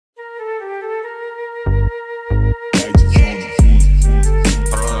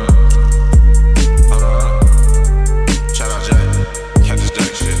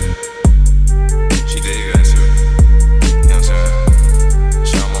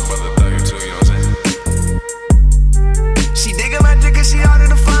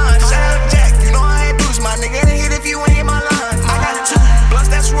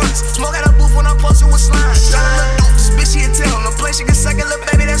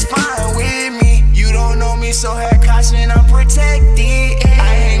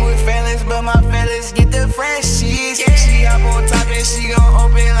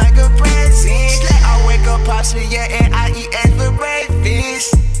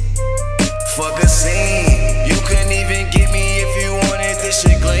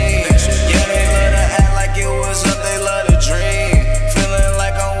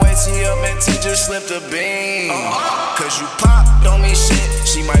slip the beam. Cause you pop, don't mean shit.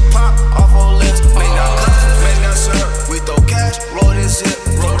 She might pop off her lips. Make that cup, make that syrup. We throw cash, roll this zip,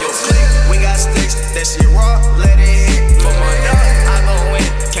 roll this click. We got sticks, that shit raw, let it hit. For my dog, I gon' win.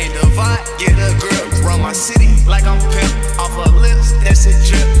 Can't divide, get a grip. Run my city like I'm pimp. Off her lips, that shit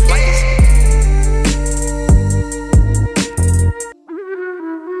drip like it's.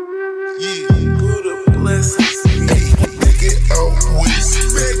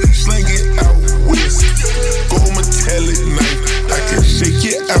 Sling it out west. Gold metallic knife, I can shake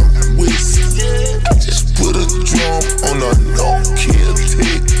it out west. I just put a drum on a no-kill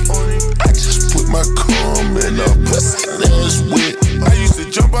tape. I just put my cum in a pussy that's wet. I used to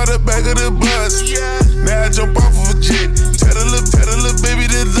jump out the back of the bus. Now I jump off of a jet. Tell the little baby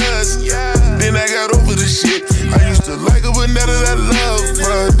to dust. Then I got over the shit. I used to like her, but now that I